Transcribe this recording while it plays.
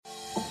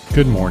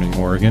Good morning,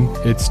 Oregon.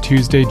 It's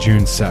Tuesday,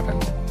 June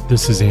 7th.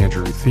 This is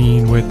Andrew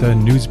Thien with a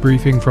news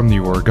briefing from the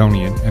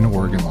Oregonian and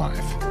Oregon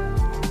Live.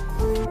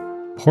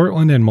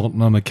 Portland and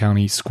Multnomah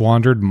County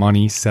squandered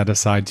money set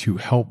aside to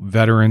help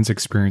veterans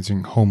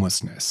experiencing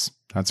homelessness.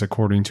 That's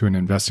according to an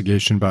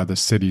investigation by the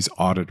city's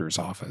auditor's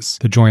office.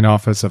 The Joint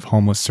Office of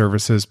Homeless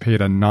Services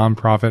paid a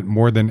nonprofit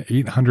more than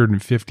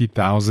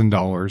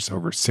 $850,000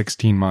 over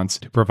 16 months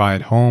to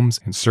provide homes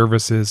and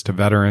services to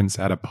veterans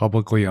at a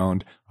publicly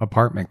owned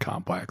apartment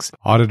complex.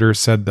 Auditors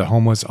said the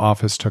homeless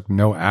office took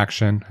no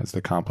action as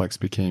the complex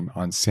became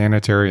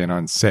unsanitary and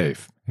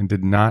unsafe, and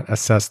did not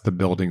assess the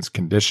building's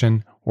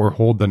condition or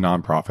hold the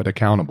nonprofit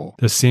accountable.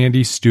 The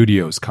Sandy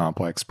Studios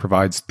complex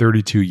provides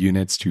 32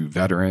 units to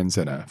veterans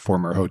at a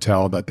former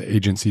hotel that the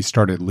agency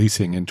started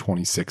leasing in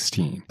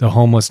 2016. The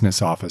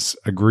homelessness office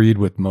agreed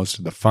with most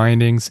of the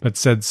findings, but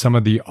said some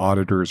of the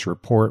auditor's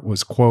report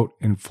was, quote,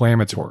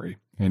 inflammatory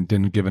and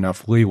didn't give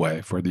enough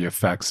leeway for the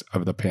effects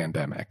of the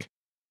pandemic.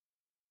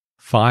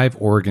 5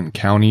 Oregon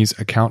counties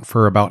account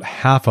for about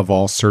half of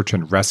all search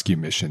and rescue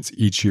missions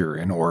each year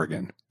in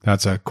Oregon.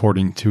 That's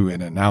according to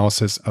an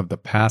analysis of the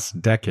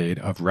past decade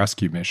of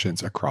rescue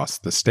missions across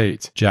the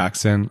state.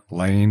 Jackson,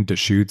 Lane,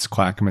 Deschutes,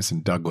 Clackamas,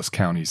 and Douglas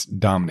counties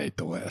dominate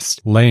the list.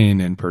 Lane,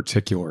 in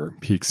particular,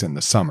 peaks in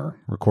the summer,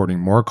 recording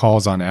more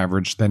calls on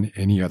average than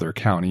any other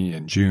county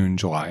in June,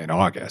 July, and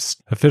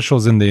August.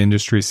 Officials in the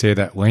industry say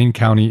that Lane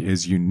County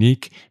is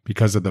unique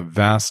because of the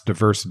vast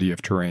diversity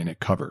of terrain it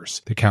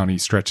covers. The county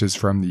stretches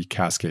from the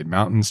Cascade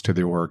Mountains to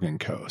the Oregon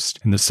coast.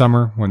 In the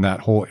summer, when that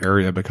whole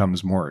area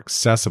becomes more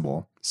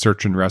accessible,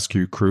 search and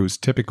rescue crews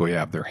typically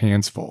have their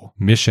hands full.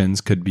 Missions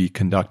could be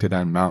conducted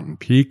on mountain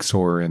peaks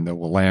or in the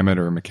Willamette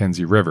or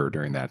Mackenzie River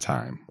during that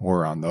time,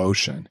 or on the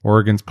ocean.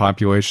 Oregon's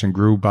population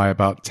grew by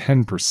about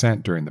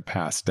 10% during the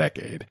past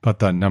decade, but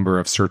the number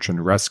of search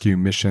and rescue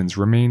missions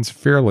remains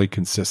fairly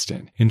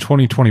consistent. In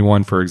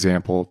 2021, for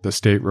example, the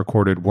state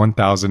recorded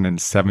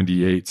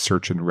 1,078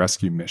 search and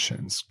rescue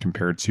missions,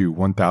 compared to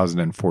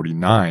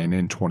 1,049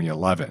 in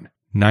 2011.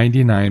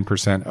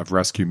 99% of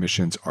rescue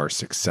missions are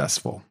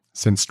successful.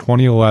 Since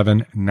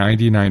 2011,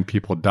 99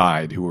 people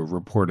died who were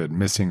reported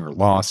missing or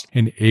lost,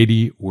 and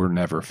 80 were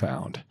never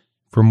found.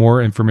 For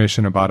more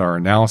information about our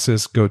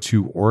analysis, go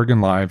to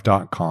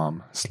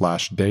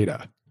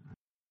OregonLive.com/data.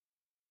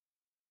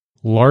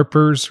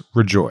 LARPers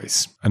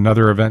rejoice.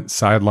 Another event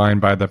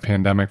sidelined by the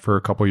pandemic for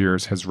a couple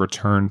years has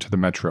returned to the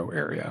metro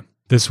area.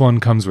 This one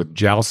comes with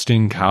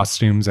jousting,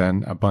 costumes,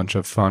 and a bunch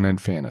of fun and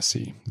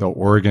fantasy. The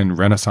Oregon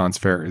Renaissance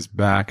Fair is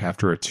back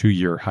after a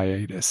 2-year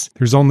hiatus.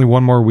 There's only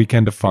one more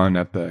weekend of fun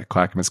at the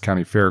Clackamas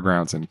County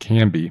Fairgrounds in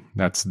Canby.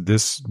 That's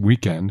this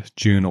weekend,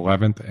 June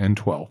 11th and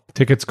 12th.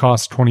 Tickets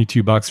cost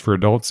 $22 for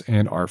adults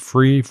and are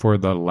free for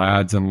the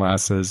lads and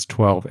lasses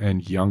 12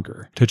 and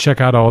younger. To check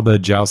out all the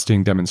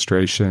jousting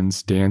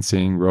demonstrations,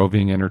 dancing,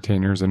 roving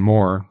entertainers, and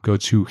more, go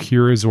to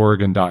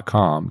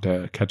hereisoregon.com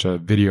to catch a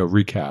video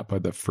recap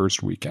of the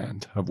first weekend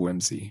of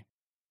whimsy.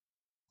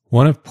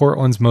 One of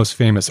Portland's most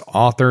famous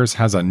authors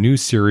has a new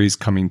series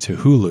coming to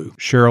Hulu.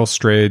 Cheryl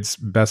Strayed's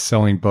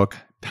best-selling book,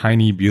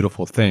 Tiny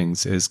Beautiful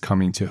Things, is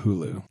coming to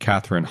Hulu.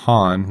 Catherine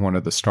Hahn, one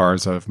of the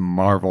stars of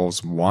Marvel's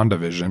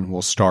WandaVision,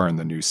 will star in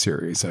the new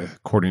series,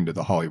 according to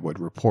The Hollywood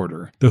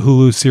Reporter. The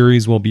Hulu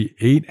series will be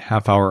 8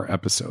 half-hour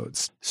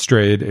episodes.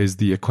 Strayed is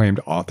the acclaimed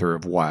author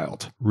of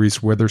Wild.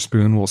 Reese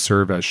Witherspoon will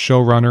serve as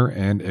showrunner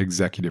and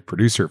executive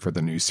producer for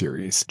the new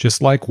series.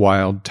 Just like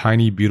Wild,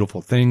 Tiny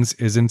Beautiful Things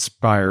is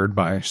inspired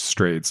by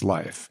Strayed's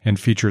life and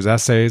features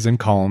essays and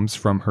columns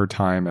from her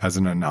time as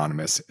an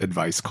anonymous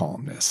advice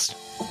columnist.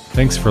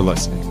 Thanks for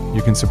listening.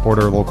 You can support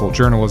our local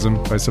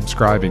journalism by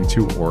subscribing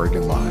to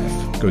Oregon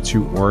Live. Go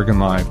to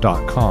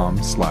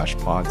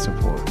OregonLive.com/pod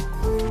support.